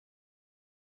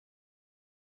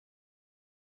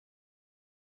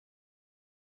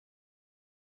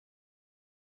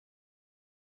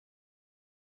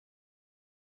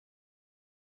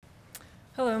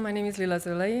Hello, my name is Lilla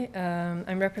Zollei.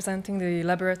 I'm representing the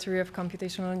Laboratory of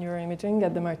Computational Neuroimaging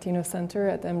at the Martino Center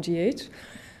at MGH.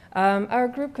 Our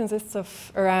group consists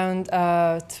of around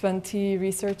 20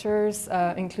 researchers,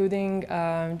 including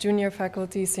junior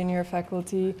faculty, senior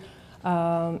faculty,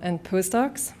 and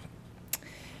postdocs.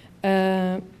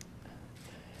 And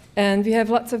we have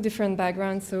lots of different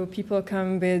backgrounds, so people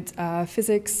come with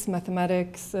physics,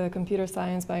 mathematics, computer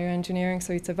science, bioengineering,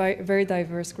 so it's a very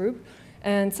diverse group.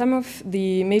 And some of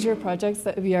the major projects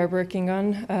that we are working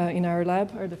on in our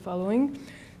lab are the following.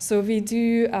 So we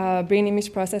do brain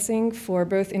image processing for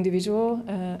both individual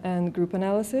and group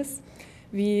analysis.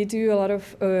 We do a lot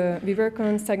of, we work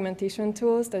on segmentation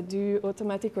tools that do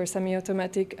automatic or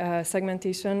semi-automatic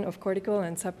segmentation of cortical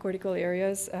and subcortical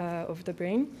areas of the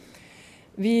brain.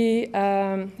 We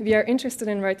are interested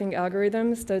in writing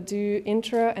algorithms that do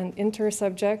intra and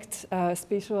inter-subject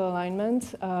spatial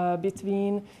alignment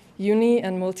between uni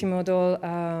and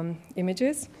multimodal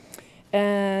images.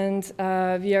 And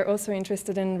we are also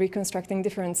interested in reconstructing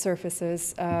different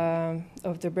surfaces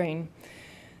of the brain.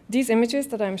 These images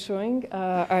that I'm showing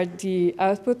are the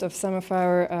output of some of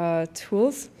our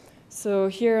tools. So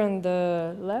here on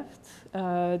the left,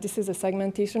 this is a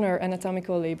segmentation or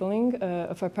anatomical labeling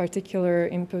of a particular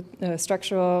input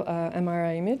structural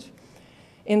MRI image.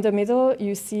 In the middle,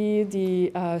 you see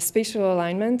the spatial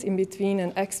alignment in between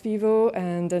an ex vivo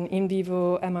and an in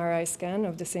vivo MRI scan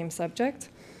of the same subject.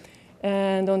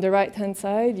 And on the right-hand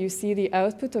side, you see the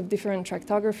output of different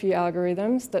tractography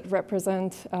algorithms that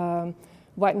represent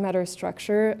white matter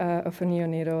structure of a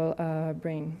neonatal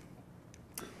brain.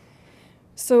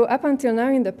 So up until now,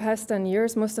 in the past 10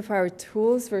 years, most of our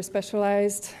tools were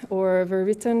specialized or were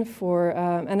written for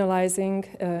analyzing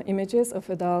images of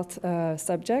adult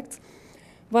subjects.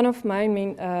 One of my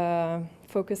main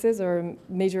focuses or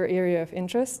major area of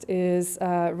interest is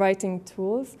writing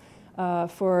tools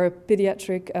for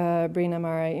pediatric brain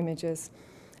MRI images.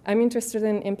 I'm interested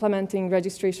in implementing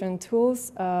registration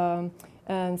tools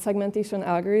and segmentation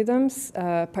algorithms,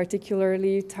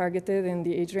 particularly targeted in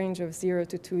the age range of 0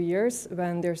 to 2 years,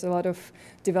 when there's a lot of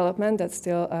development that's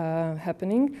still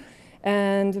happening.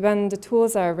 And when the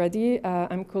tools are ready,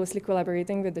 I'm closely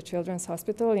collaborating with the Children's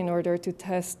Hospital in order to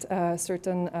test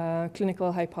certain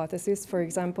clinical hypotheses, for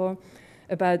example,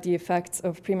 about the effects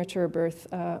of premature birth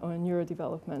on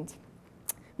neurodevelopment.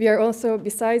 We are also,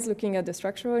 besides looking at the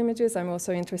structural images, I'm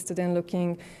also interested in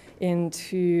looking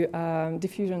into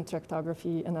diffusion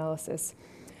tractography analysis.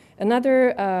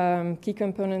 Another key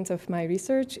component of my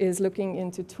research is looking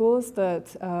into tools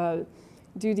that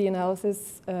do the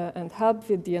analysis and help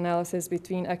with the analysis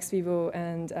between ex vivo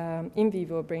and in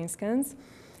vivo brain scans.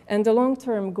 And the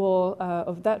long-term goal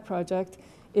of that project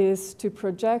is to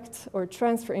project or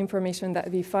transfer information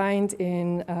that we find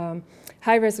in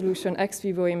high-resolution ex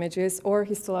vivo images or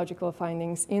histological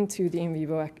findings into the in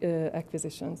vivo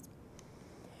acquisitions.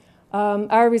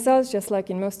 Our results, just like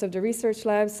in most of the research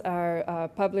labs, are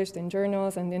published in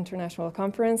journals and international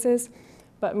conferences.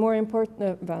 But more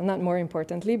important, well, not more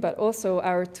importantly, but also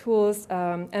our tools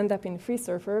end up in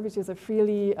FreeSurfer, which is a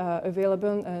freely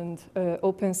available and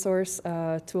open source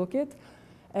toolkit.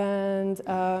 And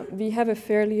we have a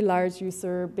fairly large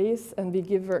user base, and we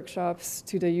give workshops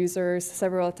to the users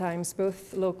several times,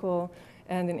 both local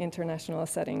and in international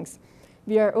settings.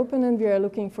 We are open and we are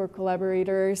looking for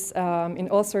collaborators in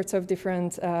all sorts of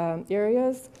different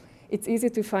areas. It's easy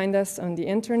to find us on the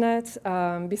internet.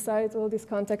 Besides all this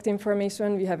contact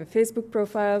information, we have a Facebook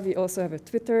profile. We also have a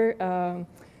Twitter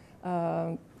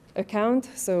account,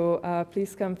 so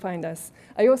please come find us.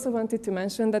 I also wanted to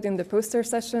mention that in the poster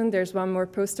session, there's one more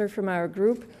poster from our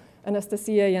group.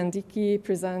 Anastasia Yandiki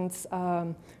presents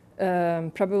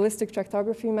probabilistic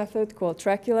tractography method called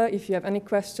Tracula. If you have any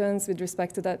questions with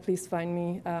respect to that, please find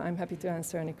me. I'm happy to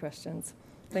answer any questions.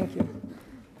 Thank you.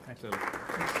 Thanks, Lily.